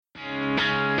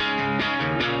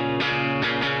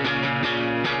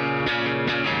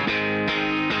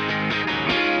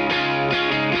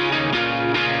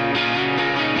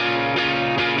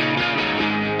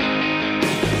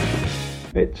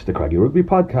the Craggy Rugby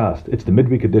Podcast. It's the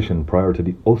midweek edition prior to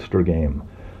the Ulster game.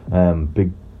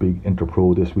 Big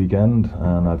Interpro this weekend,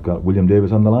 and I've got William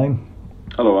Davis on the line.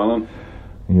 Hello, Alan.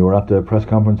 And you were at the press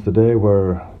conference today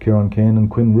where Kieran Kane and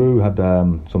Quinn Roux had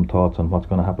some thoughts on what's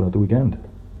going to happen at the weekend.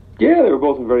 Yeah, they were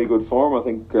both in very good form. I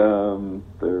think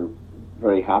they're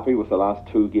very happy with the last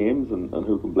two games, and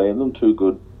who can blame them? Two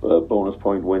good bonus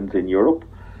point wins in Europe.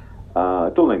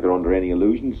 I don't think they're under any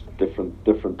illusions.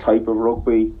 Different type of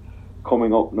rugby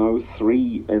coming up now.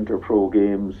 3 Interpro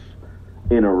games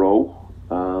in a row,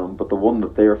 but the one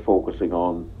that they're focusing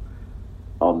on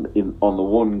the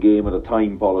one game at a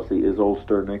time policy is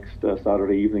Ulster next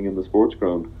Saturday evening in the sports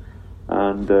ground.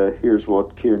 And here's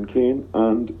what Kieran Kane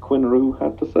and Quinn Roux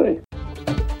had to say.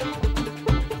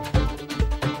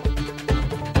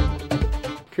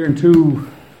 Kieran, 2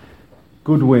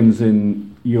 good wins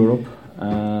in Europe.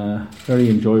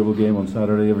 Very enjoyable game on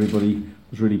Saturday. Everybody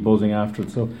was really buzzing after it.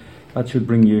 So that should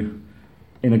bring you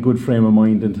in a good frame of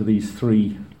mind into these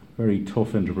 3 very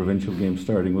tough interprovincial games,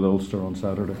 starting with Ulster on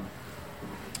Saturday.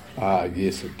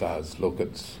 Yes, it does. Look,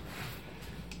 it's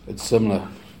similar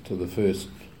to the first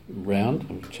round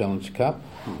of Challenge Cup,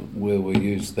 where we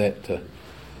used that to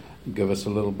give us a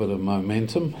little bit of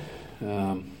momentum.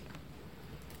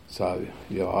 So,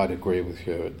 yeah, I'd agree with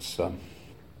you. It's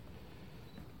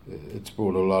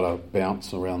brought a lot of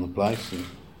bounce around the place and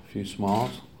a few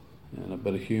smiles and a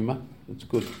bit of humour. It's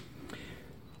good.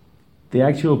 The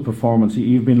actual performance,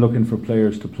 you've been looking for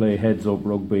players to play heads-up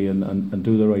rugby and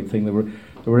do the right thing. There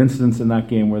were incidents in that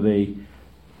game where they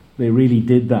really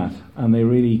did that, and they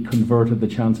really converted the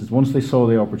chances. Once they saw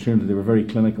the opportunity, they were very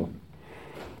clinical.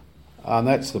 And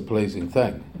that's the pleasing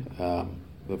thing,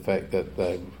 the fact that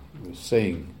they were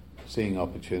seeing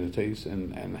opportunities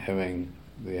and having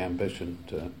the ambition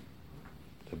to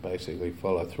basically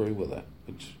follow through with it,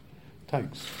 which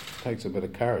takes a bit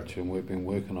of courage, and we've been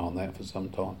working on that for some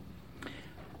time.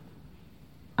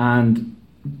 And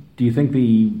do you think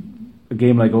a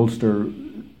game like Ulster,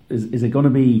 is it going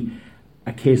to be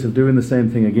a case of doing the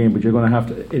same thing again, but you're going to have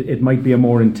to, it might be a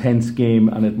more intense game,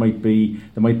 and there might be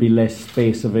less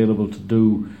space available to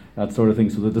do that sort of thing,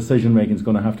 so the decision making is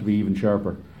going to have to be even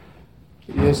sharper?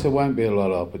 Yes, there won't be a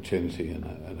lot of opportunity in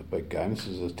a big game. This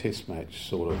is a test match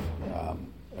sort of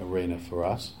arena for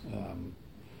us.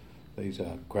 These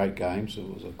are great games. It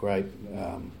was a great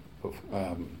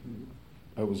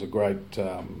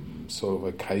sort of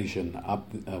occasion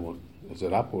up. Is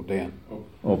it up or down?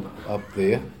 Up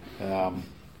there.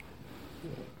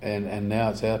 And now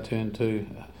it's our turn to,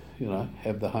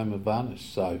 have the home advantage.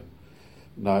 So,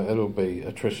 no, it'll be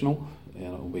attritional and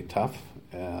it'll be tough.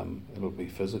 It'll be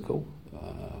physical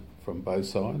from both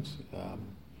sides,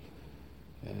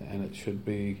 and it should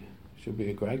be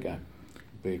a great game.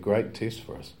 It'll be a great test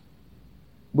for us.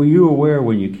 Were you aware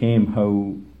when you came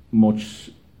how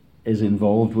much is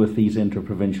involved with these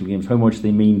interprovincial games? How much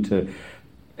they mean to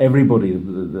everybody,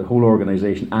 the whole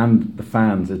organisation, and the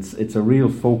fans? It's a real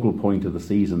focal point of the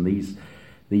season. These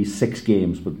 6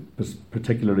 games, but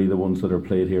particularly the ones that are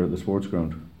played here at the sports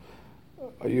ground.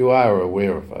 You are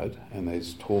aware of it, and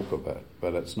there's talk of it,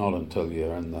 but it's not until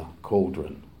you're in the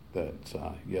cauldron that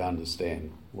you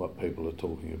understand what people are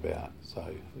talking about.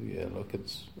 So, yeah, look,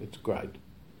 it's great.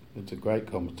 It's a great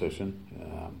competition,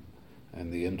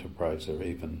 and the Interpros are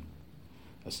even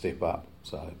a step up.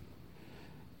 So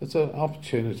it's an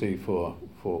opportunity for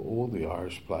all the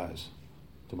Irish players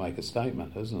to make a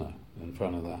statement, isn't it, in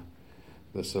front of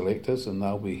the selectors, and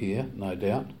they'll be here, no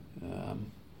doubt.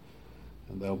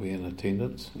 And they'll be in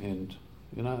attendance, and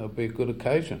it'll be a good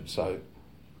occasion. So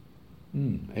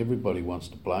everybody wants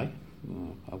to play.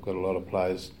 I've got a lot of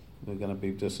players who are going to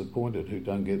be disappointed who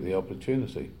don't get the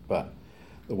opportunity, but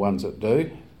the ones that do,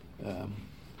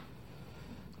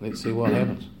 let's see what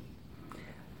happens.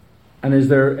 And is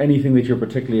there anything that you're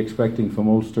particularly expecting from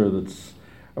Ulster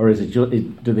or is it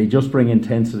do they just bring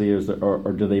intensity,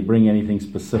 or do they bring anything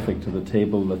specific to the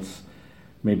table that's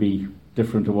maybe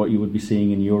different to what you would be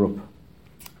seeing in Europe?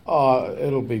 Oh,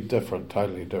 it'll be different,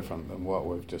 totally different than what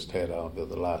we've just had over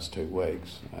the last 2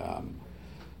 weeks.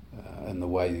 And the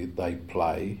way they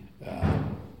play, they're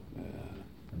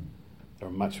a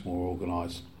much more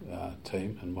organised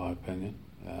team, in my opinion,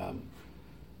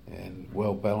 and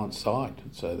well-balanced side.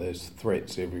 So there's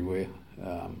threats everywhere.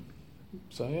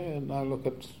 So, yeah, no, look,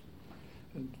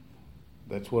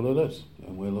 that's what it is,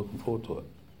 and we're looking forward to it.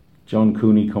 John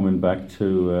Cooney coming back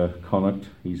to Connacht.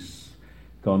 He's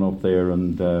gone up there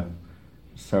and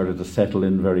started to settle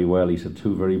in very well. He's had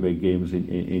 2 very big games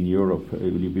in Europe.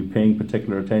 Will you be paying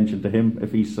particular attention to him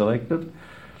if he's selected?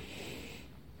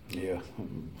 Yeah,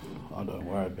 I don't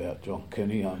worry about John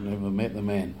Kenny. I've never met the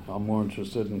man. I'm more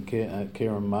interested in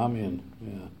Kieran Marmion.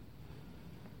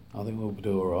 Yeah, I think we'll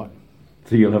do all right.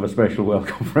 So you'll have a special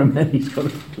welcome for him then. He's going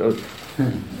to be close.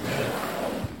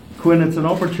 Quinn, it's an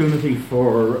opportunity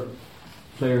for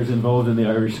players involved in the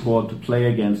Irish squad to play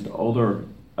against other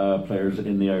players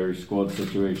in the Irish squad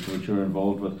situation which you're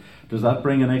involved with. Does that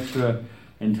bring an extra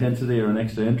intensity or an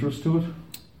extra interest to it?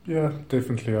 Yeah,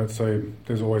 definitely. I'd say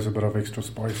there's always a bit of extra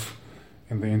spice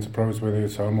in the Interpros, whether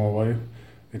it's home or away.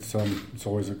 It's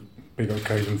always a big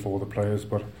occasion for all the players,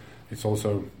 but it's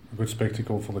also a good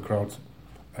spectacle for the crowds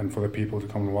and for the people to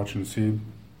come and watch and see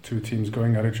two teams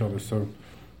going at each other. So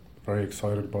very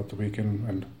excited about the weekend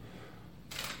and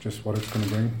just what it's going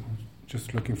to bring.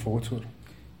 Just looking forward to it.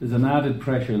 There's an added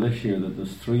pressure this year that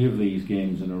there's 3 of these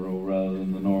games in a row rather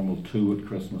than the normal 2 at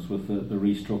Christmas with the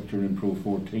restructure in Pro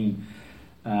 14,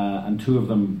 and 2 of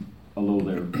them, although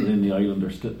they're within the island,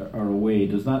 are away.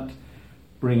 Does that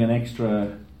bring an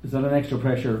extra? Is that an extra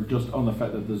pressure just on the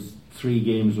fact that there's 3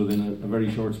 games within a very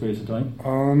short space of time?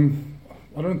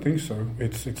 I don't think so.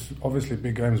 It's obviously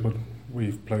big games, but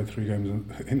we've played 3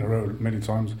 games in a row many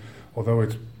times. Although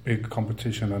it's big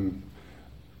competition and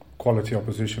quality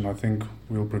opposition, I think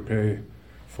we'll prepare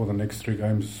for the next 3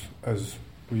 games as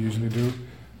we usually do.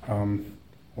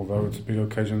 Although it's a big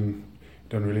occasion, you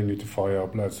don't really need to fire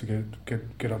up lads to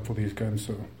get up for these games,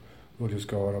 so we'll just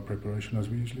go at our preparation as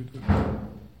we usually do.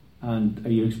 And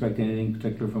are you expecting anything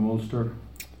particular from Ulster?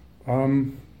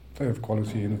 They have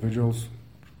quality individuals,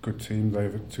 good team. They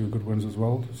have 2 good wins as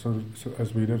well, so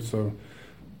as we did. So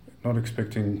not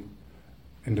expecting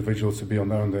individuals to be on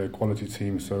their quality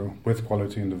team. So with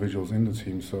quality individuals in the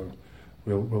team, so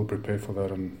we'll prepare for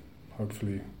that and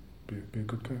hopefully be a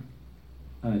good game.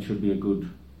 And it should be a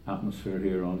good atmosphere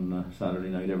here on Saturday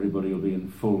night. Everybody will be in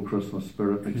full Christmas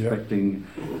spirit, expecting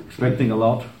a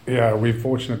lot. Yeah, we're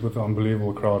fortunate with the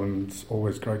unbelievable crowd, and it's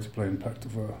always great to play in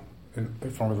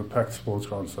front of a packed sports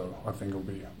ground. So I think it'll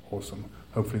be awesome.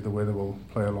 Hopefully the weather will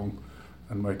play along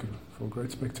and make it for a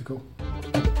great spectacle.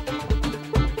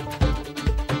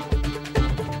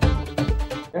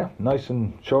 Yeah, nice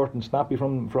and short and snappy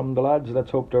from the lads.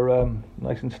 Let's hope they're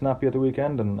nice and snappy at the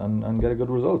weekend and get a good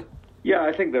result. Yeah,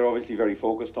 I think they're obviously very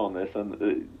focused on this,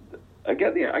 and I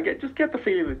get the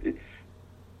feeling that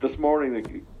this morning that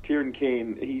Kieran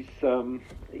Kane, he's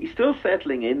still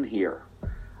settling in here,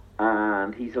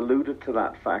 and he's alluded to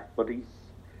that fact, but he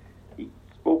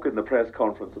spoke in the press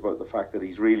conference about the fact that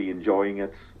he's really enjoying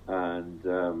it,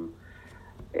 and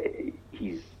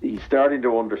he's starting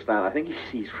to understand. I think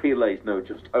he's realised now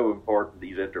just how important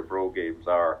these Interpro games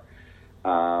are.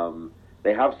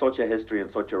 They have such a history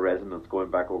and such a resonance going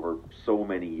back over so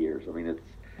many years. I mean,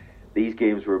 these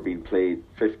games were being played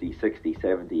 50, 60,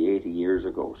 70, 80 years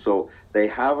ago. So they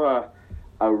have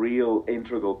a real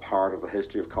integral part of the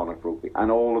history of Connacht Rugby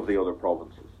and all of the other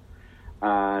provinces.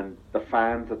 And the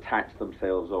fans attach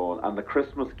themselves on. And the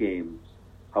Christmas games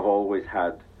have always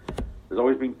there's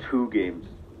always been 2 games,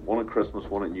 one at Christmas,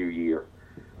 one at New Year,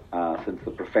 since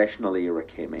the professional era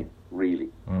came in,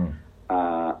 really.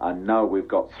 And now we've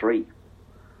got 3.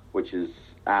 Which is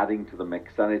adding to the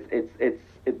mix, and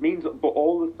it means but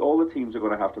all the teams are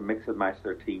going to have to mix and match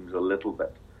their teams a little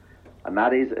bit, and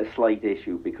that is a slight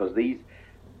issue because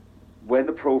when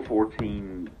the Pro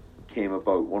 14 came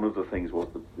about, one of the things was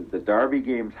the Derby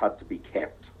games had to be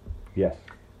kept. Yes,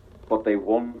 but they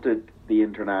wanted the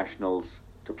internationals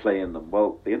to play in them.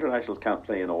 Well, the internationals can't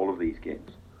play in all of these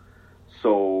games,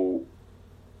 so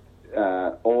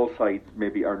all sides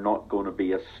maybe are not going to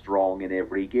be as strong in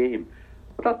every game.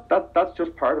 That's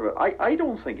just part of it. I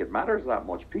don't think it matters that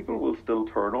much. People will still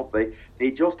turn up. They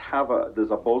just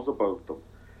there's a buzz about them,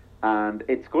 and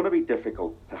it's going to be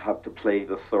difficult to have to play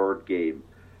the 3rd game.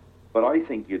 But I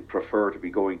think you'd prefer to be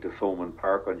going to Thomond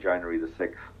Park on January the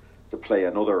 6th to play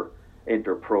another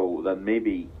Interpro than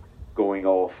maybe going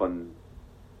off and,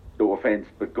 no offence,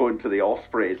 but going to the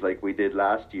Ospreys like we did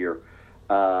last year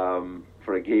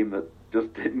for a game that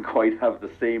just didn't quite have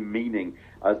the same meaning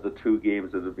as the 2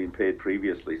 games that have been played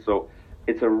previously. So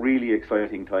it's a really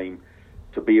exciting time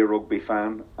to be a rugby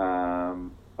fan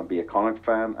and be a Connacht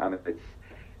fan, and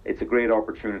it's a great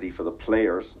opportunity for the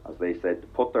players, as they said, to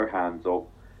put their hands up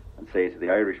and say to the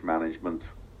Irish management,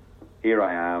 here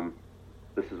I am,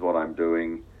 this is what I'm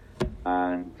doing.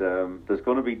 And there's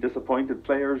going to be disappointed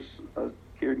players, as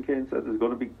Kieran Kane said. There's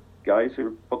going to be guys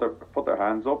who put their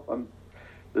hands up, and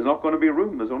there's not going to be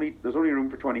room. There's only room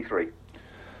for 23.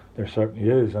 There certainly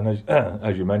is, and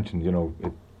as you mentioned,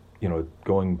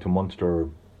 going to Munster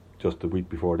just the week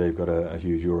before they've got a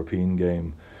huge European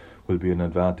game will be an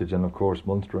advantage, and of course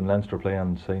Munster and Leinster play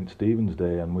on St. Stephen's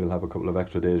Day, and we'll have a couple of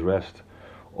extra days rest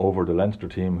over the Leinster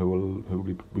team who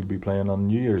will be playing on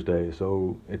New Year's Day.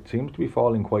 So it seems to be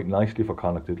falling quite nicely for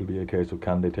Connacht. It'll be a case of,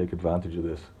 can they take advantage of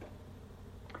this?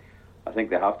 I think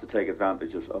they have to take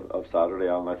advantage of Saturday,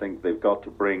 Alan. I think they've got to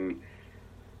bring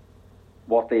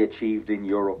what they achieved in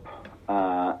Europe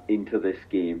into this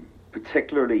game,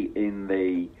 particularly in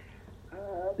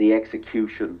the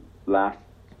execution last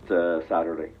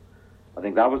Saturday. I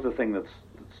think that was the thing that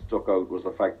stuck out, was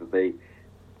the fact that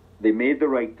they made the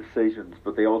right decisions,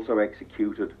 but they also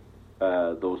executed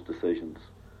those decisions.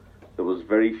 There was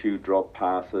very few drop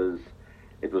passes.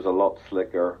 It was a lot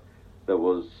slicker. There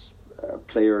was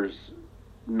players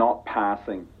not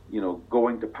passing,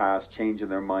 going to pass, changing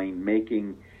their mind,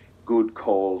 making good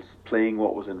calls, playing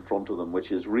what was in front of them,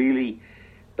 which is really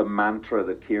the mantra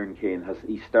that Kieran Kane has.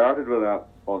 He started with that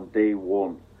on day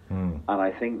one, and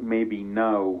I think maybe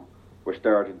now we're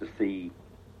starting to see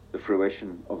the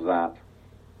fruition of that,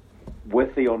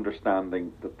 with the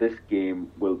understanding that this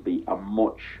game will be a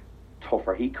much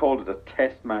tougher. He called it a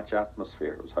test match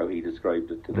atmosphere, was how he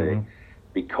described it today,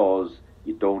 because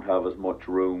you don't have as much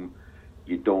room,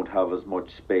 you don't have as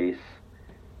much space,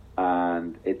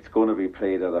 and it's going to be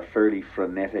played at a fairly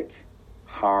frenetic,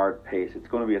 hard pace. It's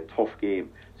going to be a tough game.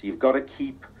 So you've got to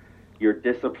keep your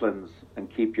disciplines and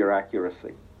keep your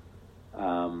accuracy.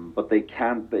 But they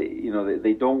can't,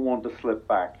 they don't want to slip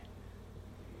back.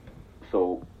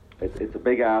 So it's a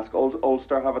big ask.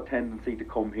 Ulster have a tendency to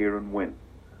come here and win.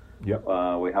 Yep.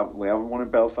 We haven't won in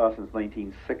Belfast since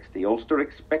 1960. Ulster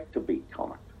expect to beat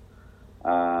Connacht.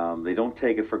 They don't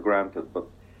take it for granted, but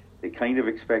they kind of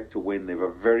expect to win. They have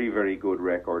a very, very good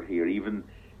record here. Even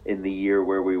in the year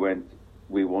where we won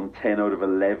 10 out of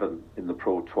 11 in the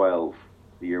Pro 12.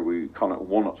 The year Connacht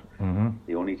won it.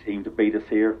 The only team to beat us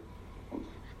here on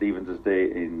Stevens'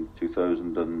 day in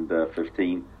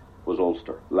 2015 was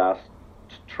Ulster. Last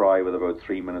try with about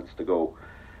 3 minutes to go.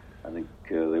 I think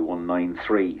they won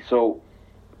 9-3. So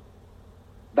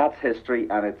that's history,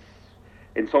 and it's,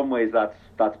 in some ways, that's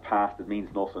past. It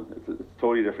means nothing. It's a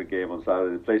totally different game on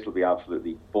Saturday. The place will be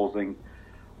absolutely buzzing.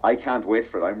 I can't wait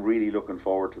for it. I'm really looking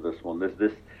forward to this one.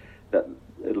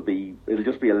 It'll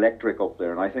just be electric up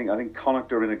there, and I think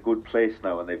Connacht are in a good place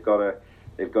now, and they've got to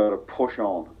push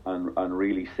on and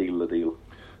really seal the deal.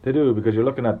 They do, because you're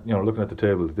looking at the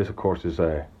table. This, of course, is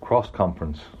a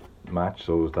cross-conference match,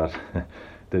 so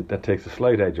that takes a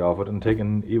slight edge off it, and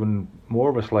taking even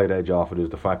more of a slight edge off it is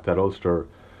the fact that Ulster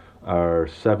are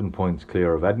 7 points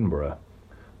clear of Edinburgh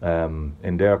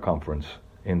in their conference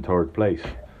in third place,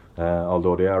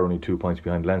 although they are only 2 points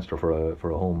behind Leinster for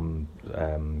a home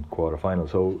quarter final.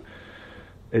 So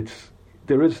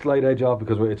there is a slight edge off,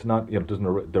 because it's not, it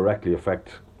doesn't directly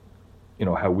affect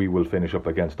how we will finish up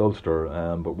against Ulster,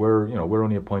 but we're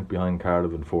only a point behind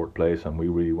Cardiff in fourth place, and we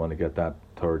really want to get that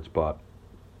third spot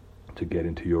to get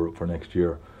into Europe for next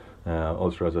year.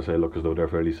 Ulster, as I say, look as though they're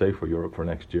fairly safe for Europe for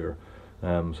next year.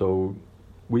 So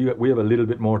we have a little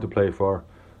bit more to play for.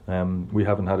 We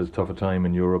haven't had as tough a time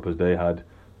in Europe as they had,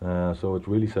 so it's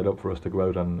really set up for us to go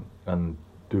out and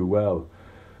do well.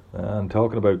 And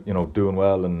talking about doing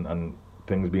well and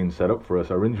things being set up for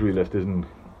us, our injury list isn't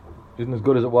as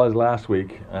good as it was last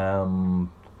week,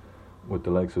 with the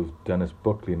likes of Dennis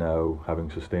Buckley now having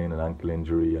sustained an ankle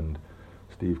injury, and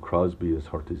Steve Crosby has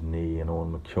hurt his knee, and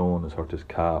Owen McKeown has hurt his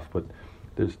calf. But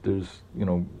there's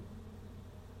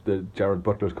the Jared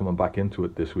Butler's coming back into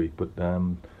it this week, but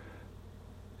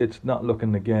it's not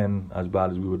looking again as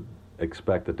bad as we would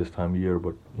expect at this time of year.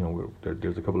 But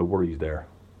there's a couple of worries there.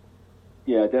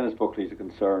 Yeah, Dennis Buckley's a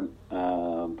concern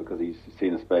because he's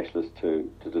seen a specialist to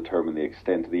determine the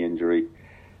extent of the injury.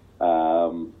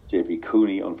 JP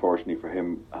Cooney, unfortunately for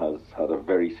him, has had a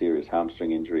very serious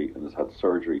hamstring injury and has had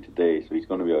surgery today, so he's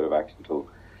going to be out of action until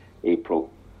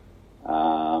April.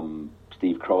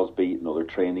 Steve Crosby, another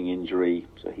training injury,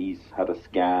 so he's had a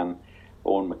scan.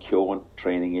 Owen McKeown,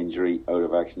 training injury, out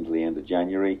of action until the end of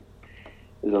January.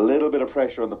 There's a little bit of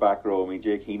pressure on the back row. I mean,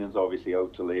 Jake Heenan's obviously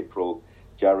out till April.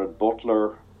 Jared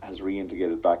Butler has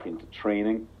reintegrated back into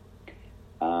training,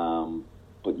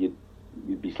 but you'd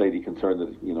be slightly concerned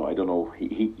that I don't know,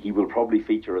 he will probably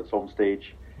feature at some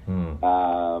stage.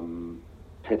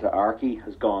 Peta Archie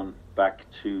has gone back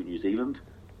to New Zealand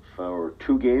for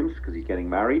 2 games because he's getting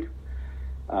married,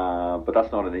 but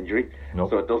that's not an injury,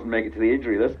 so it doesn't make it to the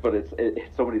injury list. But it's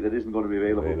somebody that isn't going to be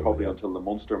available probably until the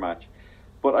Munster match.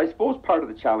 But I suppose part of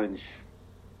the challenge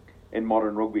in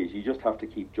modern rugby is you just have to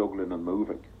keep juggling and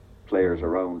moving players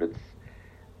around. It's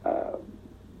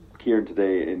Kieran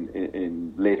today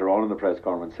in later on in the press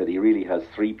conference said he really has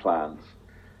 3 plans: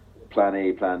 Plan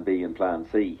A, Plan B, and Plan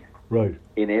C. Right.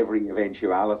 In every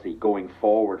eventuality going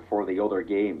forward for the other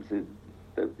games.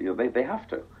 They have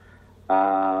to.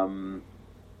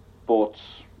 But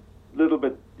little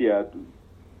bit, yeah.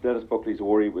 Dennis Buckley's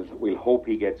worried. We'll hope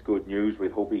he gets good news.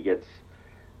 We'll hope he gets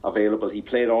available. He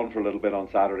played on for a little bit on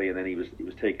Saturday, and then he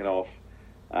was taken off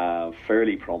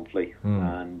fairly promptly.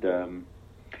 And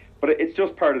but it's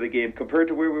just part of the game compared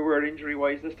to where we were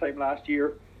injury-wise this time last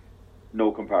year.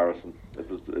 No comparison.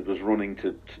 It was running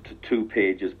to 2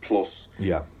 pages plus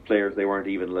players they weren't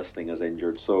even listing as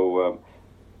injured. So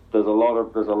there's a lot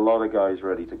of guys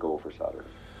ready to go for Saturday.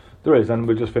 There is, and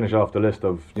we'll just finish off the list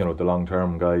of the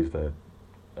long-term guys. The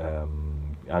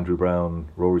Andrew Brown,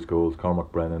 Rory Scholes,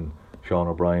 Cormac Brennan, Sean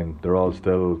O'Brien. They're all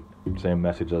still same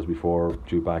message as before,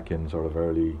 due back in sort of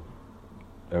early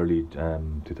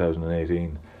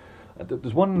 2018.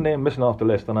 There's one name missing off the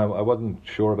list, and I wasn't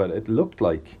sure about it. It looked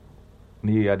like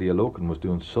Nia Adeolokan was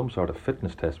doing some sort of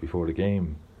fitness test before the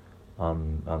game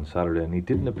on Saturday, and he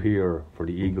didn't appear for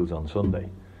the Eagles on Sunday.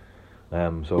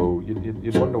 So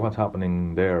you'd wonder what's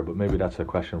happening there, but maybe that's a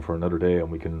question for another day,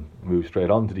 and we can move straight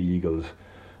on to the Eagles,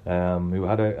 who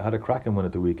had a cracking win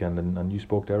at the weekend, and you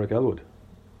spoke to Eric Elwood.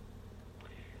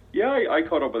 Yeah, I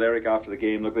caught up with Eric after the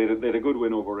game. Look, they had a good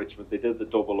win over Richmond. They did the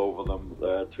double over them,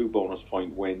 2 bonus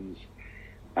point wins.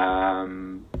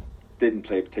 Didn't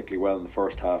play particularly well in the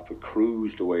first half, but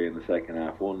cruised away in the second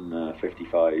half. Won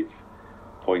 55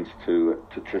 points to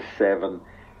 7,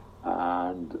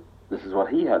 and this is what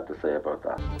he had to say about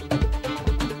that.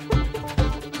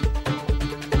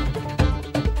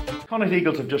 Connacht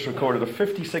Eagles have just recorded a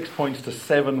 56 points to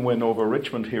 7 win over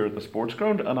Richmond here at the Sports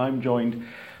Ground, and I'm joined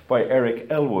by Eric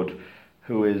Elwood,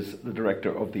 who is the director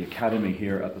of the academy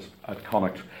here at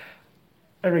Connacht.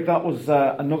 Eric, that was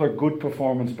another good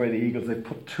performance by the Eagles. They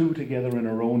put 2 together in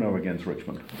a row now against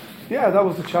Richmond. Yeah, that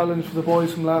was the challenge for the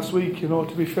boys from last week.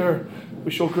 To be fair,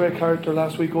 we showed great character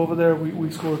last week over there. We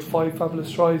scored 5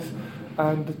 fabulous tries,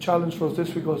 and the challenge for us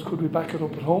this week was, could we back it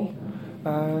up at home?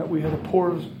 We had a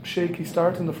poor, shaky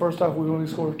start in the first half. We only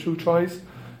scored 2 tries,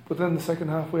 but then the second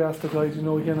half we asked the guys,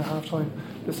 again at half time,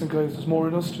 listen guys, there's more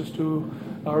in us, just do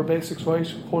our basics right,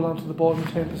 hold on to the ball,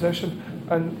 maintain possession,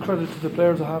 and credit to the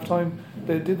players at half time.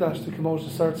 They did that. They came out to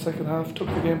start the second half, took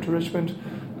the game to Richmond,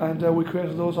 and we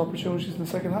created those opportunities in the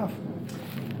second half.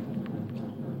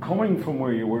 Coming from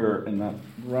where you were in that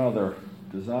rather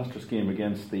disastrous game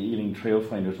against the Ealing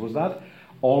Trailfinders, was that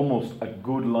almost a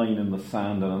good line in the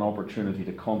sand and an opportunity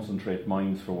to concentrate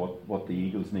minds for what the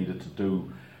Eagles needed to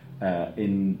do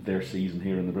in their season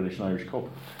here in the British and Irish Cup?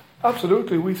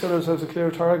 Absolutely. We set ourselves a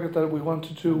clear target that we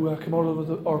wanted to come out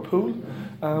of our pool.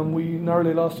 We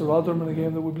narrowly lost to Rotherham in a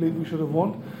game that we believe we should have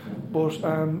won, but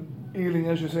Ealing,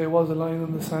 as you say, was a line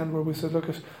in the sand where we said, look,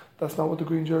 that's not what the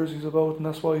green jersey is about, and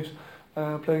that's why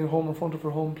playing home in front of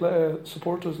our home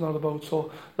supporters is not about.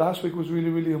 So last week was really,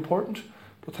 really important,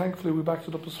 but thankfully we backed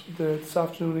it up this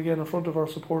afternoon again in front of our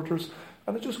supporters,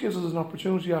 and it just gives us an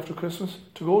opportunity after Christmas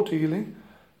to go to Ealing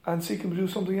and see can we do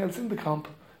something else in the camp.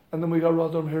 And then we got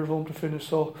Rotherham here at home to finish.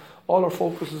 So all our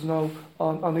focus is now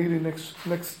on Ealing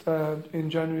next in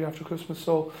January after Christmas.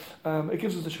 So it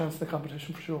gives us a chance in the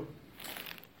competition for sure.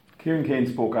 Kieran Kane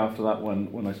spoke after that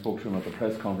when I spoke to him at the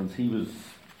press conference. He was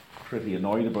pretty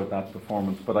annoyed about that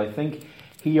performance, but I think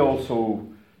he also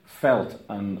felt,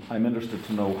 and I'm interested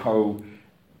to know how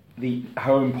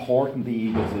important the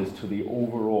Eagles is to the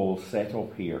overall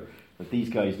setup here, that these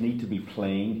guys need to be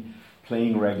playing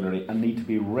regularly and need to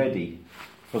be ready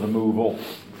for the move up,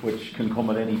 which can come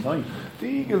at any time. The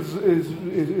Eagles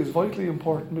is vitally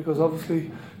important because obviously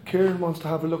Kieran wants to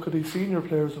have a look at these senior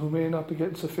players who may not be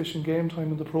getting sufficient game time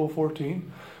in the Pro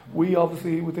 14. We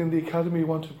obviously within the academy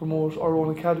want to promote our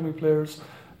own academy players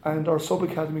and our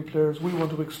sub-academy players. We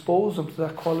want to expose them to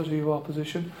that quality of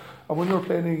opposition. And when you're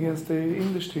playing against the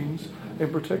English teams in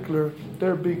particular,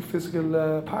 they're big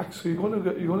physical packs, so you're going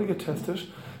to get tested.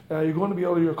 You're going to be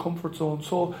out of your comfort zone.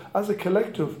 So as a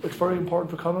collective, it's very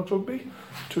important for Connacht Rugby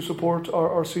to support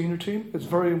our senior team. It's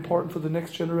very important for the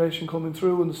next generation coming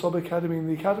through in the sub-academy and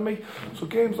the academy. So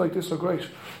games like this are great.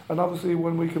 And obviously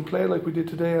when we can play like we did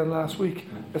today and last week,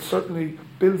 it certainly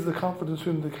builds the confidence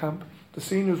in the camp. The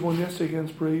seniors won yesterday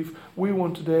against Breve. We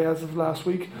won today as of last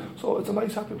week. So it's a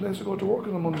nice happy place to go to work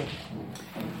on a Monday.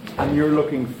 And you're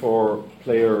looking for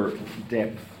player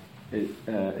depth.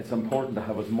 It's important to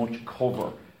have as much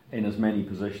cover in as many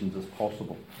positions as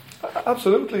possible.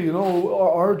 Absolutely,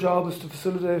 our job is to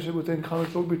facilitate it within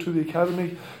Connacht Rugby to the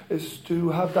academy, is to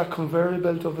have that conveyor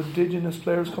belt of indigenous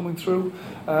players coming through,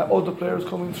 other players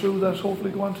coming through that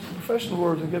hopefully go on to the professional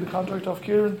world and get a contract off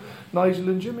Kieran, Nigel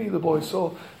and Jimmy, the boys.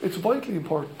 So it's vitally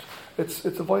important. it's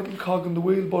a vital cog in the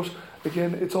wheel, but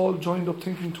again, it's all joined up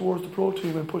thinking towards the pro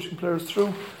team and pushing players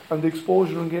through, and the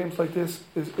exposure in games like this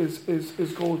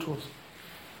is gold to us.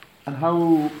 And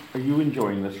how are you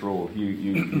enjoying this role?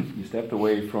 You stepped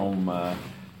away from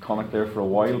Connacht there for a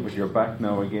while, but you're back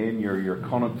now again. You're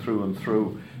Connacht through and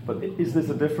through. But is this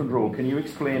a different role? Can you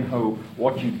explain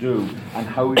what you do and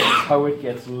how it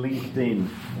gets linked in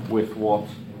with what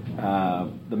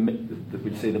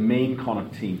we'd say the main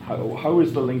Connacht team? How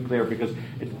is the link there? Because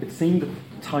it seemed at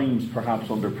times, perhaps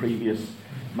under previous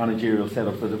managerial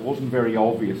setups, that it wasn't very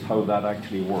obvious how that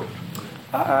actually worked.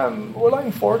 Well,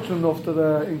 I'm fortunate enough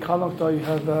that in Connacht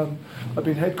I've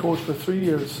been head coach for 3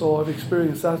 years, so I've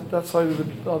experienced that side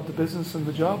of the business and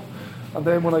the job. And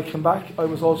then when I came back, I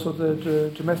was also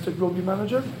the domestic rugby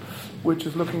manager, which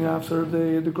is looking after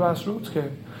the grassroots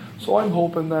game. So I'm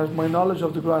hoping that my knowledge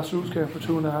of the grassroots game for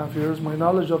 2.5 years, my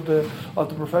knowledge of the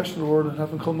professional world, and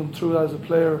having come through as a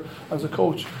player, as a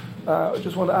coach, I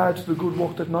just want to add to the good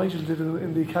work that Nigel did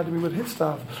in the academy with his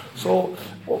staff. So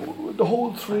the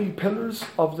whole 3 pillars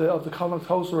of the Connacht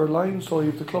House are aligned. So you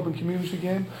have the club and community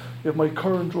game, you have my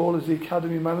current role as the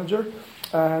academy manager,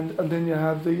 and then you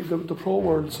have the pro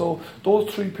world. So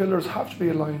those 3 pillars have to be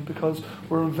aligned because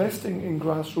we're investing in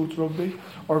grassroots rugby.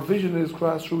 Our vision is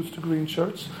grassroots to green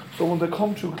shirts. So when they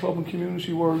come to club and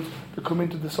community world, they come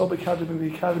into the sub-academy,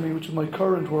 the academy, which is my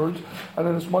current world, and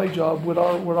then it's my job with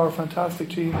our fantastic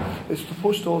team is to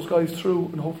push those guys through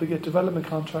and hopefully get development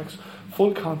contracts,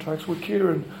 full contracts with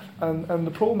Kieran and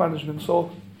the pro management.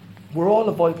 So we're all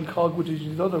a vital cog with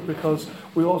each other because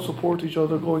we all support each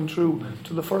other going through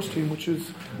to the first team, which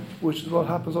is what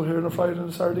happens out here on a Friday and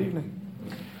a Saturday evening.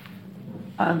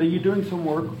 And are you doing some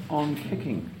work on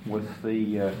kicking with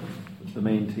the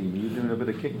main team? Are you doing a bit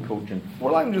of kick coaching?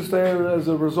 Well, I'm just there as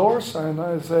a resource, and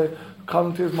as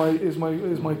Connacht is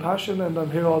my passion, and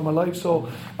I'm here all my life. So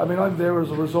I mean, I'm there as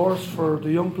a resource for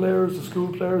the young players, the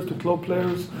school players, the club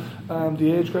players,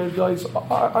 the age grade guys.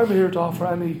 I'm here to offer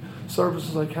any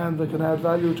services I can that can add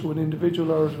value to an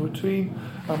individual or to a team.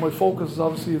 And my focus is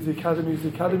obviously as the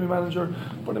academy manager.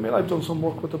 But I mean, I've done some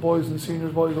work with the boys and the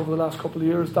seniors boys over the last couple of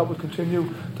years. That will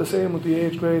continue. The same with the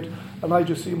age grade. And I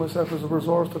just see myself as a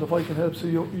resource that if I can help a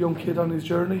young kid on his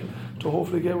journey to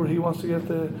hopefully get where he wants to get,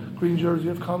 the green jersey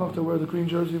of Connacht or wear the green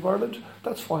jersey of Ireland,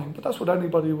 that's fine. But that's what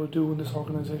anybody will do in this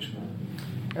organisation.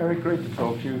 Eric, great to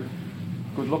talk to you.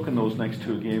 Good luck in those next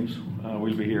 2 games.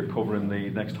 We'll be here covering the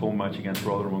next home match against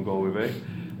Rotherham and Galway Bay.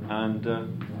 And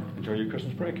enjoy your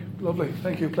Christmas break. Lovely.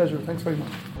 Thank you. Pleasure. Thanks very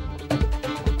much.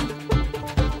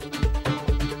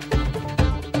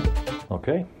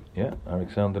 Okay. Yeah,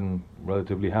 Eric sounding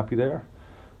relatively happy there.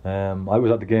 I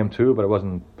was at the game too, but I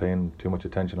wasn't paying too much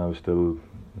attention. I was still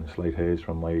in a slight haze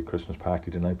from my Christmas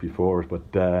party the night before.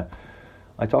 But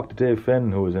I talked to Dave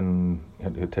Finn, who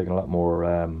had taken a lot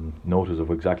more notice of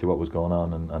exactly what was going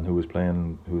on and who was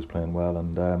playing well.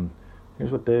 And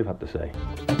here's what Dave had to say.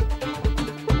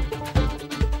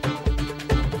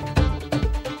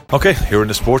 Okay, here in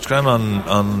the Sportsground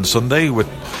on Sunday with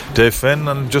Dave Finn,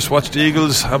 and just watched the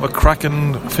Eagles have a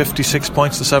cracking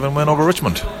 56-7 win over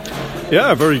Richmond.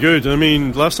 Yeah, very good. I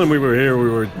mean, last time we were here, we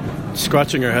were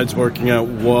scratching our heads working out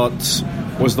what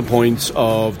was the point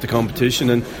of the competition,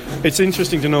 and it's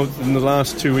interesting to note in the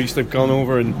last 2 weeks they've gone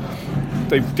over and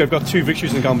they've got 2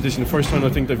 victories in the competition. The first time I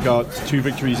think they've got 2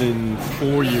 victories in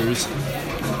 4 years.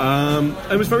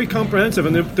 It was very comprehensive,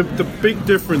 and the big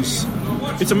difference,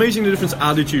 it's amazing the difference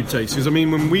attitude takes. Because I mean,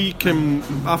 when we came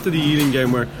after the Ealing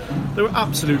game, where they were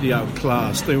absolutely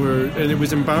outclassed, and it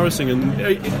was embarrassing, and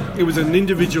it was an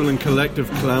individual and collective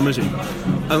calamity.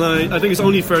 And I think it's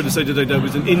only fair to say today that it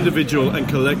was an individual and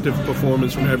collective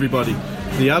performance from everybody.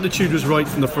 The attitude was right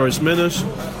from the first minute.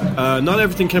 Not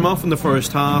everything came off in the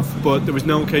first half, but there was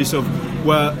no case of,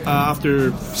 well,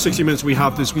 after 60 minutes we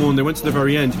have this one. They went to the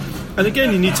very end. And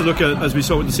again, you need to look at, as we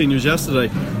saw with the seniors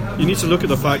yesterday, you need to look at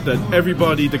the fact that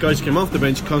everybody, the guys who came off the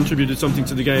bench, contributed something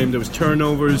to the game. There was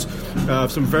turnovers,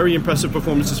 some very impressive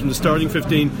performances from the starting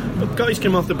 15, but guys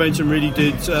came off the bench and really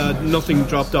did, nothing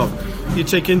dropped off. You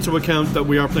take into account that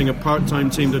we are playing a part-time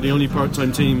team. They're the only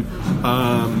part-time team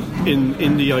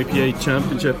in the IPA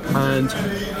Championship, and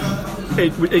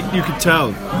you could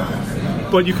tell.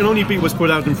 But you can only beat what's put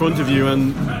out in front of you,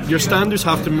 and your standards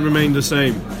have to remain the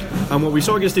same. And what we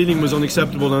saw against Ealing was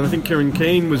unacceptable, and I think Kieran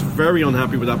Kane was very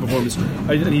unhappy with that performance. And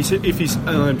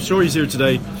I'm sure he's here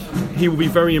today, he will be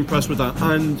very impressed with that.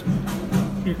 And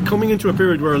coming into a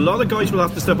period where a lot of guys will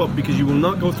have to step up, because you will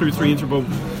not go through 3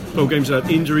 interpro games without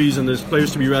injuries, and there's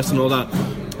players to be rested and all that.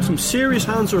 Some serious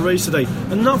hands were raised today,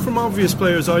 and not from obvious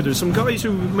players either. Some guys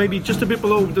who maybe just a bit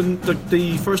below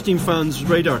the first team fans'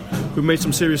 radar, who made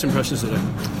some serious impressions today.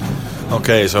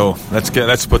 Okay, so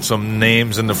let's put some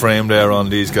names in the frame there on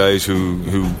these guys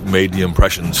who made the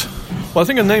impressions. Well, I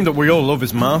think a name that we all love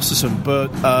is Masterson, but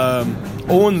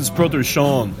Owen's brother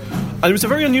Sean. And it was a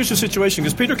very unusual situation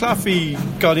because Peter Claffey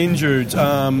got injured.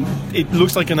 It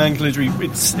looks like an ankle injury.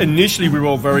 Initially we were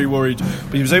all very worried,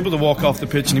 but he was able to walk off the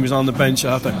pitch and he was on the bench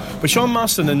after. But Sean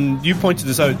Masterson, and you pointed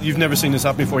this out, you've never seen this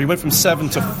happen before, he went from 7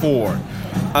 to 4.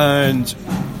 And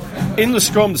in the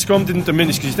scrum didn't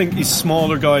diminish because you think he's a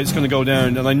smaller guy, it's going to go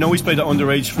down. And I know he's played at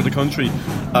underage for the country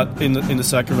in the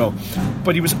second row,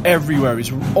 but he was everywhere.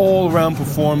 He's all-round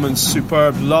performance,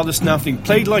 superb, a lot of snapping.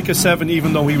 Played like a 7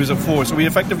 even though he was a 4. So we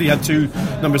effectively had 2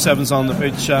 number 7s on the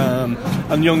pitch.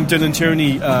 And young Dylan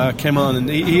Tierney came on, and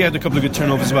he had a couple of good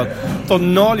turnovers as well. Thought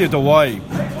Nalia Dawai,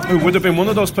 who would have been one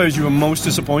of those players you were most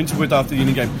disappointed with after the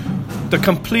Union game, the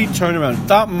complete turnaround.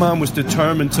 That man was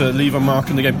determined to leave a mark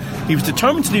in the game. He was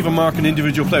determined to leave a mark on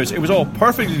individual players. It was all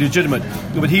perfectly legitimate,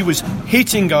 but he was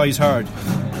hitting guys hard.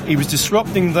 He was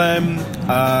disrupting them.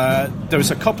 There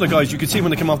was a couple of guys you could see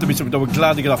when they came off the pitch, they were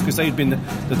glad to get off because they had been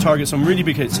the target of some really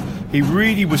big hits. He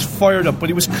really was fired up, but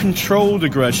it was controlled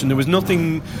aggression. There was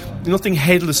nothing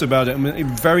headless about it.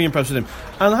 I'm very impressed with him.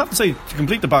 And I have to say, to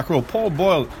complete the back row, Paul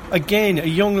Boyle, again, a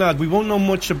young lad we won't know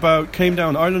much about, came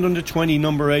down, Ireland under 20,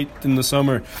 number 8 in the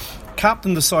summer.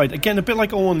 Captained the side, again a bit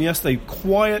like Owen yesterday,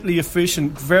 quietly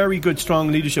efficient, very good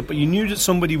strong leadership, but you knew that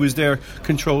somebody was there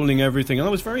controlling everything, and I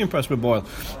was very impressed with Boyle.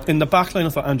 In the back line I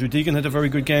thought Andrew Deegan had a very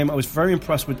good game. I was very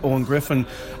impressed with Owen Griffin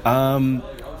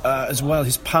as well.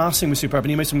 His passing was superb and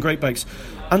he made some great breaks,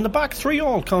 and the back 3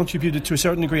 all contributed to a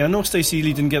certain degree. I know Stacey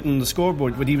Ely didn't get on the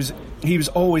scoreboard, but he was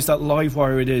always that live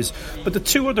wire it is. But the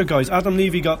 2 other guys, Adam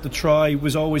Levy got the try,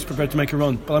 was always prepared to make a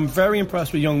run, but I'm very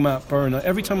impressed with young Matt Byrne.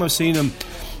 Every time I've seen him,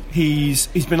 he's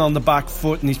been on the back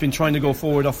foot and he's been trying to go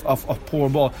forward off poor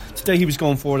ball. Today he was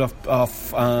going forward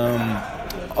off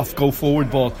go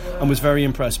forward ball and was very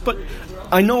impressed. But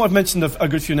I know I've mentioned a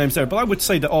good few names there, but I would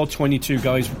say that all 22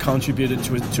 guys contributed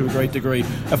to a great degree.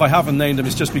 If I haven't named them,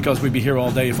 it's just because we'd be here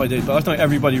all day if I did. But I think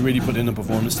everybody really put in a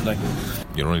performance today.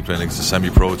 You're only playing against a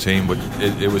semi-pro team, but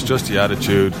it was just the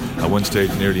attitude. At one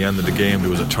stage near the end of the game, there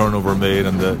was a turnover made,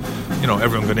 and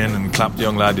everyone got in and clapped the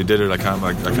young lad who did it.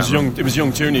 It was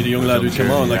young Tierney, the young lad who came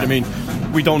on. Yeah. I mean,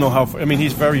 we don't know how.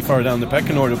 He's very far down the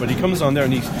pecking order, but he comes on there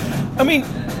and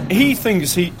if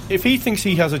he thinks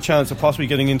he has a chance of possibly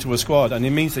getting into a squad, and it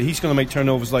means that he's going to make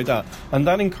turnovers like that, and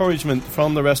that encouragement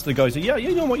from the rest of the guys that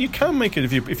you know what, you can make it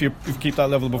if you keep that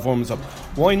level of performance up.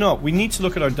 Why not? We need to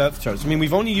look at our depth charts.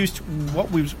 We've only used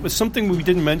something we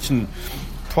didn't mention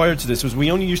prior to this was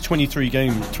we only used 23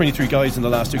 guys in the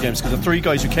last 2 games because the 3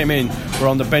 guys who came in were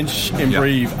on the bench in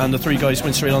Brive, and the 3 guys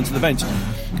went straight onto the bench.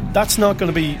 That's not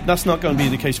going to be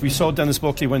the case. We saw Dennis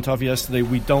Buckley went off yesterday.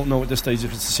 We don't know at this stage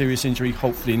if it's a serious injury.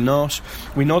 Hopefully not.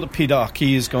 We know that Peter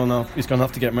Aki is going to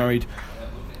have to get married.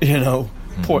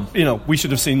 We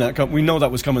should have seen that come. We know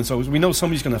that was coming, so we know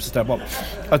somebody's going to have to step up.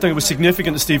 I think it was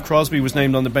significant that Steve Crosby was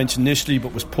named on the bench initially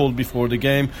but was pulled before the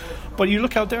game. But you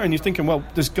look out there and you're thinking, well,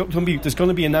 there's going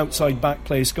to be an outside back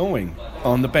place going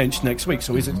on the bench next week.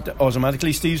 So is it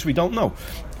automatically Steve's? We don't know.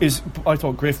 I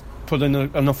thought Griff put in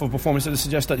enough of a performance to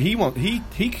suggest that he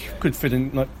could fit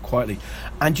in quietly.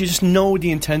 And you just know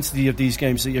the intensity of these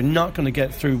games, that you're not going to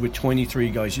get through with 23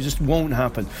 guys. It just won't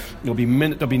happen. There'll be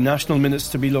national minutes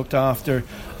to be looked after,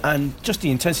 and just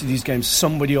the intensity of these games,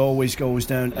 somebody always goes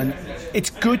down, and it's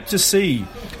good to see.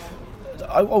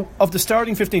 Of the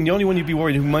starting 15, the only one you'd be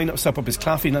worried who might not step up is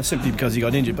Claffey, and that's simply because he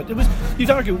got injured. But you'd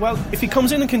argue, well, if he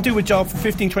comes in and can do a job for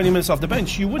 15-20 minutes off the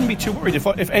bench, you wouldn't be too worried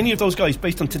if any of those guys,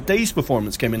 based on today's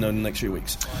performance, came in the next few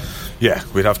weeks. Yeah,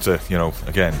 we'd have to,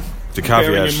 again, the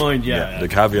caveat, in mind, the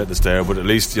caveat is there, but at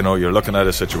least you're looking at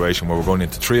a situation where we're going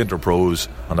into 3 inter-pros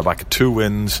on the back of 2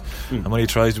 wins. How many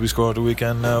tries did we score at the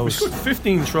weekend now? We scored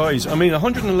 15 tries.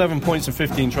 111 points and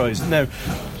 15 tries. Now,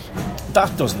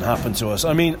 that doesn't happen to us.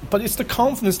 But it's the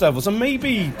confidence levels, and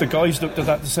maybe the guys looked at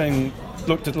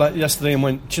yesterday and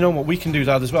went, do you know what, we can do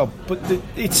that as well. But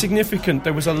it's significant.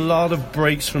 There was a lot of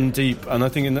breaks from deep, and I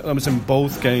think that was in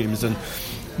both games, and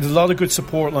there's a lot of good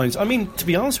support lines. To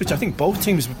be honest with you, I think both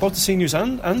teams, both the seniors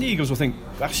and the Eagles, will think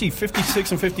actually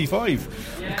 56 and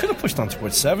 55 we could have pushed on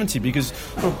towards 70, because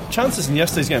chances in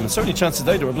yesterday's game, and certainly chances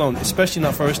they were blown, especially in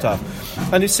that first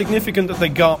half. And it's significant that they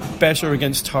got better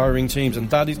against tiring teams, and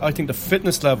that is, I think, the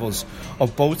fitness levels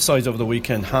of both sides over the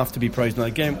weekend have to be praised in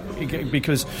that game,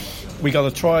 because we got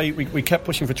a try. We kept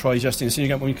pushing for tries yesterday in the senior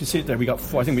game. When you can see it there, we got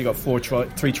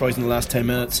 3 tries in the last 10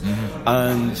 minutes,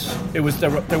 and it was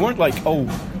they weren't like,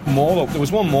 there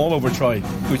was one maul over try,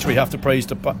 which we have to praise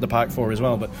the pack for as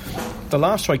well. But the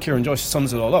last try, Kieran Joyce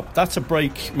sums it all up. That's a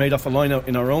break made off a line out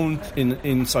in our own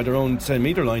inside our own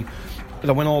 10-metre line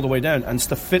that went all the way down, and it's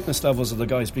the fitness levels of the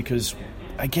guys, because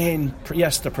again,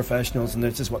 yes, they're professionals and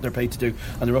this is what they're paid to do,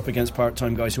 and they're up against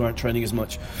part-time guys who aren't training as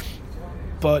much.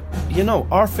 But,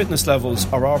 our fitness levels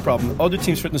are our problem. Other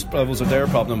teams' fitness levels are their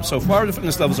problem. So if our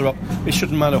fitness levels are up, it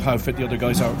shouldn't matter how fit the other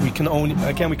guys are. We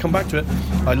come back to it.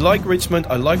 I like Richmond.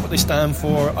 I like what they stand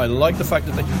for. I like the fact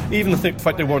that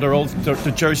they wore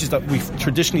the jerseys that we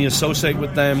traditionally associate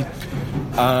with them.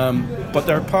 But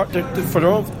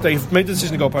they've made the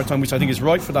decision to go part-time, which I think is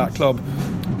right for that club.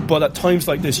 But at times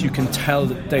like this, you can tell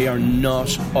that they are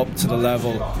not up to the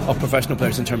level of professional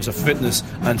players in terms of fitness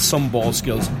and some ball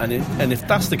skills. And if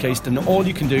that's the case, then all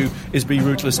you can do is be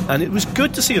ruthless. And it was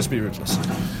good to see us be ruthless.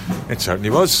 It certainly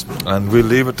was. And we'll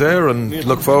leave it there and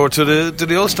look forward to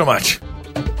the Ulster match.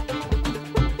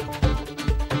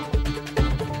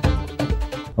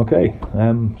 Okay,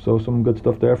 so some good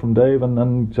stuff there from Dave,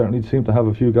 and certainly seemed to have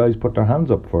a few guys put their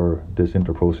hands up for this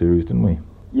Interpro series, didn't we?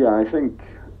 Yeah, I think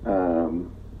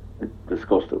I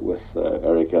discussed it with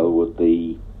Eric Elwood.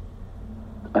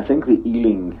 I think the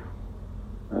Ealing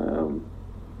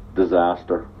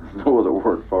disaster, there's no other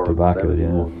word for it,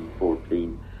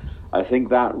 71-14. I think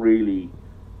that really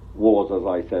was, as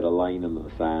I said, a line in the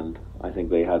sand. I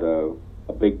think they had a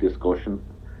big discussion.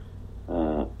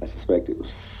 I suspect it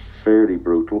was fairly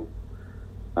brutal.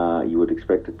 You would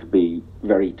expect it to be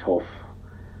very tough.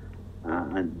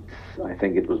 And I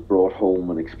think it was brought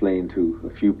home and explained to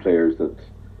a few players that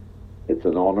it's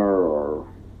an honour or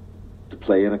to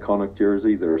play in a Connacht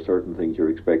jersey. There are certain things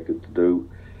you're expected to do,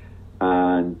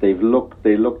 and they looked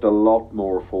a lot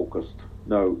more focused.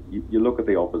 Now you look at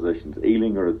the oppositions.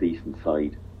 Ealing are a decent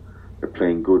side. They're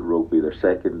playing good rugby. They're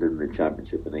second in the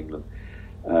championship in England.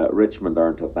 Richmond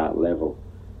aren't at that level,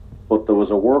 but there was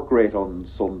a work rate on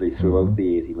Sunday throughout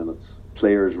the 80 minutes.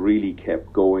 Players really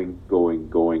kept going.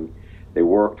 They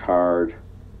worked hard,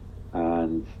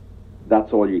 and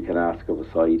that's all you can ask of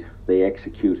a side. They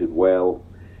executed well,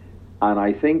 and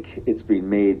I think it's been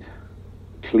made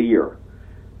clear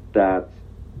that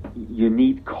you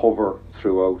need cover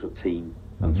throughout a team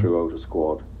and throughout a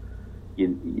squad.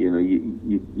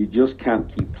 You just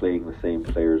can't keep playing the same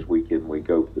players week in, week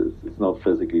out. It's not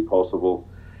physically possible,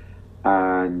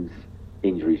 and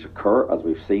injuries occur, as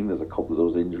we've seen. There's a couple of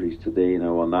those injuries today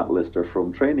now on that list are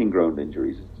from training ground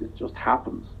injuries. It just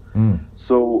happens.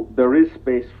 So there is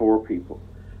space for people,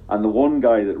 and the one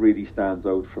guy that really stands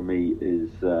out for me is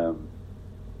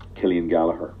Killian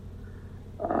Gallagher.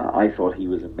 I thought he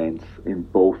was immense in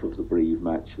both of the Brive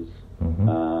matches.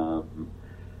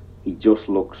 He just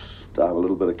looks to have a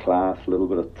little bit of class, a little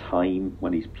bit of time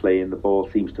when he's playing the ball,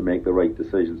 seems to make the right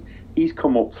decisions. He's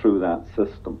come up through that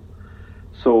system,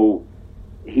 so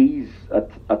he's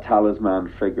a talisman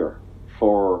figure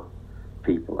for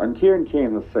people. And Kieran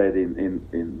Kane has said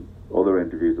in other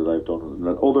interviews that I've done with him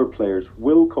that other players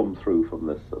will come through from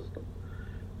this system.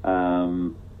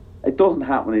 It doesn't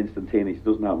happen instantaneously, it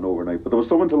doesn't happen overnight, but there was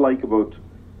something to like about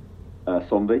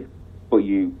Sunday, but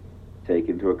you take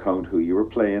into account who you were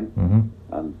playing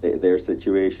and their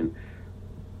situation.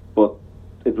 But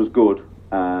it was good,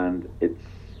 and it's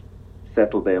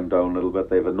settled them down a little bit.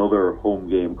 They have another home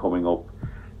game coming up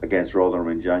against Rotherham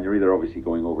in January. They're obviously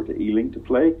going over to Ealing to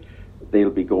play. They'll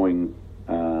be going,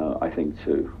 I think,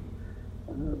 to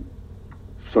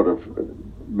sort of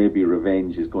maybe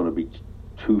revenge is going to be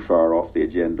too far off the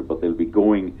agenda, but they'll be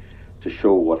going to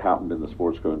show what happened in the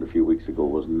sports ground a few weeks ago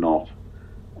was not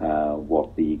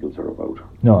what the Eagles are about.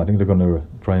 No, I think they're going to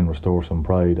try and restore some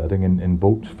pride. I think in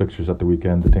both fixtures at the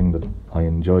weekend, the thing that I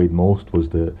enjoyed most was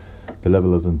the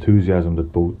level of enthusiasm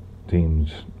that both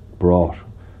teams brought.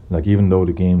 Like, even though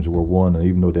the games were won, and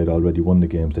even though they'd already won the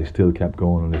games, they still kept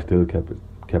going, and they still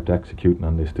kept executing,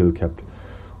 and they still kept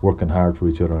working hard for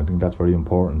each other. I think that's very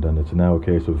important, and it's now a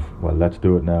case of, well, let's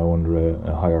do it now under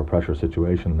a higher pressure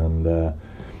situation, and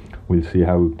we'll see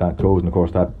how that goes. And of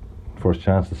course, that first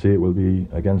chance to see it will be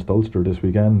against Ulster this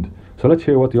weekend. So let's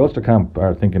hear what the Ulster camp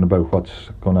are thinking about what's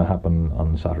going to happen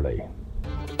on Saturday.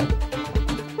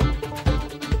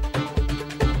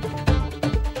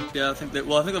 Yeah, I think they've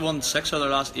won 6 of their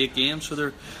last 8 games, so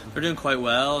they're doing quite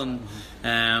well, and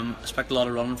expect a lot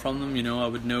of running from them. You know, I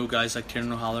would know guys like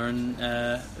Tiernan O'Halloran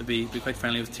would be quite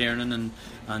friendly with Tiernan, and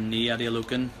Ní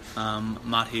Adeolucan,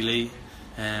 Matt Healy.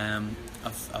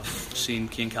 I've seen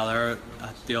Cian Kelleher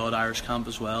at the odd Irish camp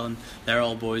as well, and they're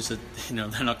all boys that, you know,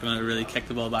 they're not going to really kick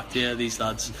the ball back to you. These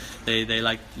lads, they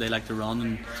like to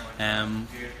run, and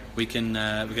we can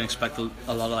expect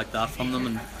a lot like that from them.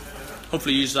 And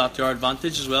hopefully use that to our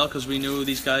advantage as well, because we know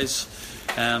these guys,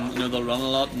 they'll run a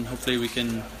lot, and hopefully we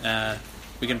can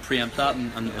preempt that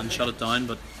and shut it down.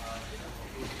 But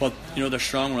they're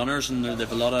strong runners, and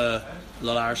they've a lot of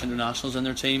Irish internationals in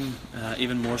their team,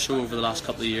 even more so over the last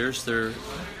couple of years. They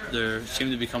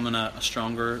seem to be becoming a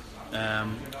stronger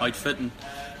outfit, and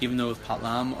even though with Pat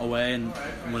Lam away and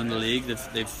winning the league,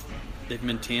 they've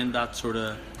maintained that sort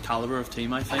of calibre of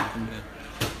team, I think.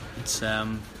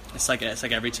 And it's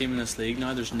like every team in this league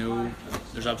now. There's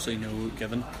absolutely no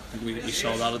given. I think we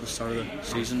saw that at the start of the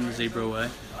season, the Zebra away.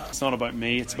 It's not about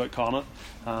me, it's about Connacht.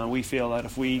 We feel that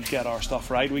if we get our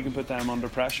stuff right, we can put them under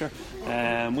pressure. We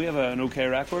have an okay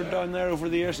record down there over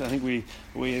the years. I think we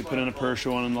put in a poor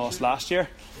showing and lost last year,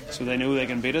 so they know they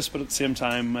can beat us. But at the same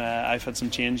time, I've had some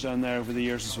change down there over the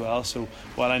years as well. So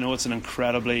while I know it's an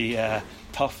incredibly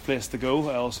tough place to go,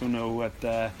 I also know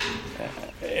that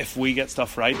if we get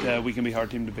stuff right, we can be a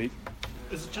hard team to beat.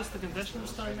 Is it just the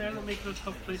conditions down there that make it a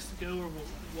tough place to go, or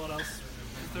what else?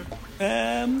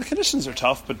 The conditions are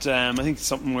tough, but I think it's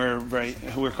something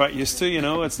we're quite used to.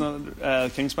 It's not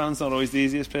Kingspan's not always the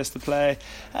easiest place to play.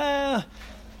 I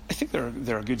think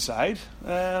they're a good side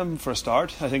for a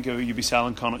start. I think you'd be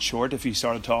selling Connacht short if you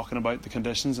started talking about the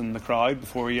conditions and the crowd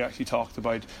before you actually talked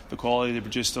about the quality they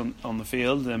produced on the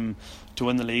field. To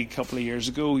win the league a couple of years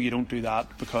ago, you don't do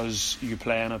that because you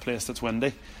play in a place that's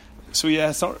windy. So yeah,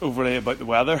 it's not overly about the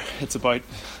weather. It's about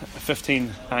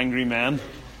 15 angry men.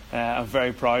 A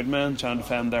very proud man trying to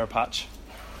defend their patch.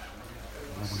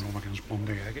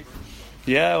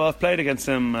 Yeah, well, I've played against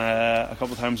him a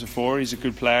couple of times before. He's a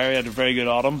good player. He had a very good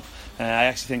autumn. I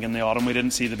actually think in the autumn we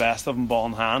didn't see the best of him ball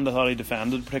in hand. I thought he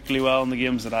defended particularly well in the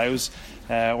games that I was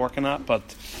working at. But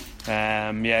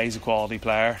he's a quality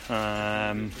player.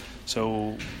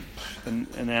 So in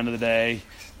the end of the day,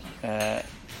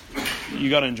 you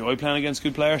got to enjoy playing against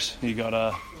good players. You got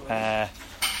to.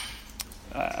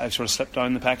 I've sort of slipped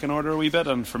down the pecking order a wee bit,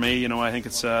 and for me, I think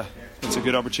it's a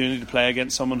good opportunity to play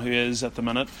against someone who is at the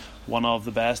minute one of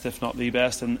the best, if not the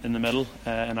best, in the middle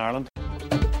in Ireland.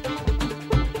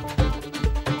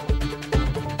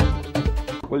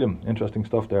 William, interesting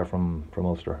stuff there from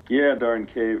Ulster. Yeah, Darren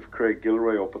Cave, Craig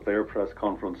Gilroy up at their press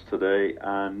conference today,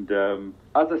 and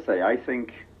as I say, I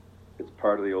think it's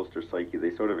part of the Ulster psyche.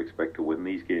 They sort of expect to win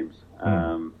these games,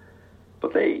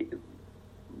 but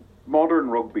modern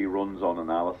rugby runs on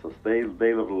analysis.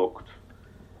 They'll have looked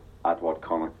at what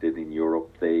Connacht did in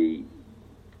Europe.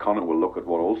 Connacht will look at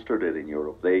what Ulster did in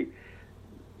Europe.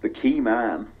 The key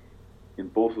man in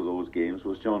both of those games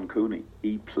was John Cooney.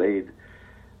 He played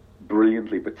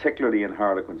brilliantly, particularly in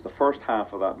Harlequins. The first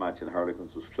half of that match in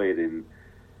Harlequins was played in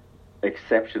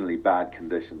exceptionally bad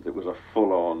conditions. It was a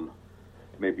full-on,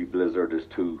 maybe blizzard is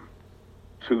too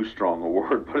strong a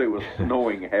word, but it was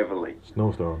snowing heavily.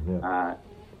 Snowstorm, yeah.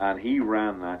 And he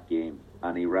ran that game,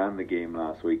 and he ran the game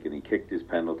last week, and he kicked his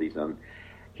penalties. And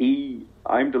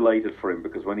I'm delighted for him,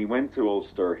 because when he went to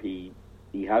Ulster, he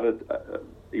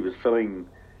was filling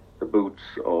the boots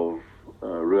of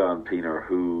Ruan Pienaar,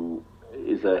 who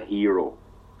is a hero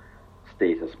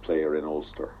status player in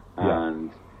Ulster. Yeah.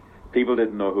 And people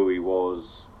didn't know who he was.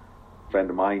 A friend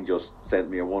of mine just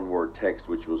sent me a one-word text,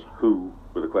 which was "who?"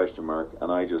 with a question mark,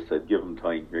 and I just said, "Give him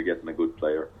time. You're getting a good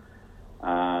player."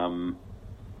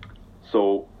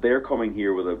 So they're coming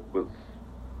here with a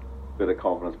bit of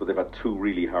confidence, but they've had 2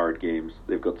 really hard games.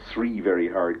 They've got 3 very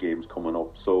hard games coming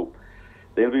up. So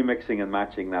they'll be mixing and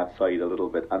matching that side a little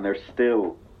bit, and they're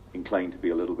still inclined to be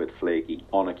a little bit flaky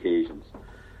on occasions.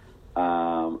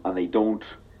 And they don't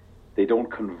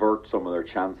convert some of their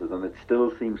chances, and it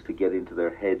still seems to get into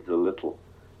their heads a little.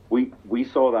 We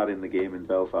saw that in the game in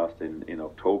Belfast in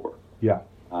October. Yeah.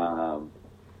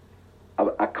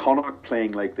 A Connacht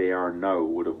playing like they are now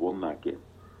would have won that game,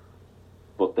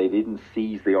 but they didn't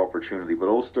seize the opportunity. But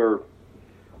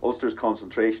Ulster's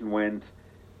concentration went,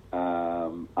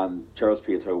 and Charles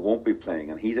Piutau won't be playing,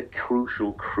 and he's a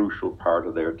crucial part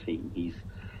of their team. He's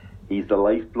the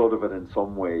lifeblood of it in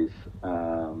some ways,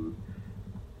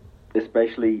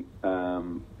 especially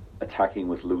attacking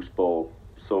with loose ball.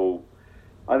 So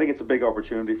I think it's a big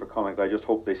opportunity for Connacht. I just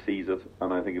hope they seize it,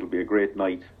 and I think it'll be a great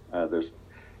night. There's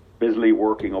busily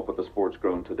working up at the sports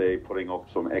ground today, putting up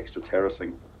some extra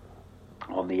terracing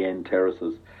on the end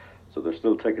terraces. So there's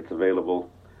still tickets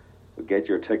available. Get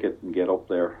your ticket and get up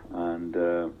there, and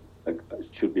it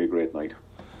should be a great night.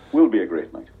 Will be a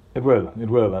great night. It will,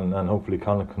 and hopefully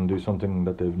Connacht can do something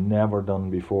that they've never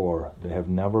done before. They have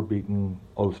never beaten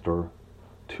Ulster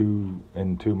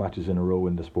in 2 matches in a row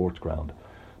in the sports ground.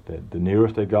 The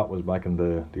nearest they got was back in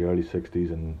the early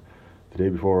 60s, and the day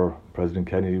before President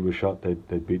Kennedy was shot,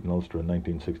 they'd beaten Ulster in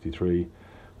 1963,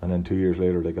 and then 2 years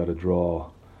later they got a draw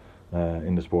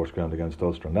in the sports ground against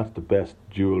Ulster, and that's the best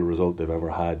dual result they've ever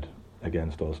had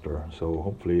against Ulster. So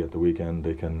hopefully at the weekend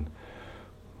they can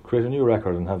create a new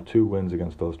record and have 2 wins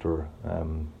against Ulster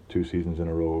 2 seasons in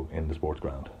a row in the sports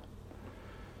ground.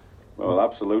 Well,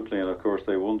 absolutely, and of course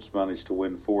they once managed to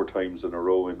win 4 times in a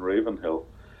row in Ravenhill,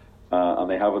 and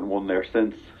they haven't won there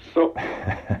since. So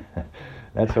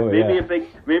that's how, maybe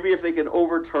if they can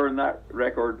overturn that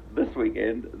record this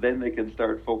weekend, then they can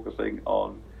start focusing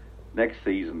on next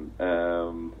season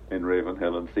in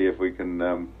Ravenhill and see if we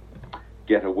can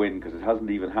get a win, because it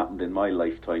hasn't even happened in my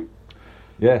lifetime.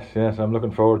 Yes, I'm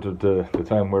looking forward to the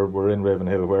time where we're in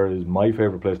Ravenhill, where it is my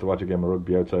favourite place to watch a game of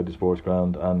rugby outside the sports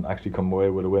ground, and actually come away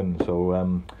with a win.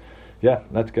 So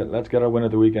let's get our win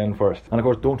at the weekend first. And of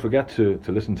course, don't forget to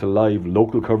listen to live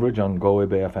local coverage on Galway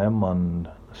Bay FM on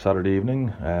Saturday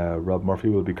evening. Rob Murphy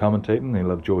will be commentating.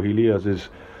 He'll have Joe Healy as his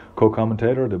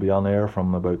co-commentator. They'll be on air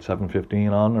from about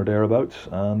 7:15 on or thereabouts,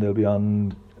 and they'll be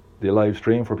on the live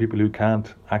stream for people who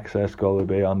can't access Galway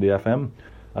Bay on the FM.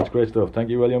 That's great stuff. Thank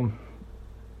you, William.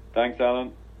 Thanks,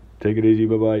 Alan. Take it easy.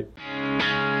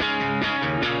 Bye-bye.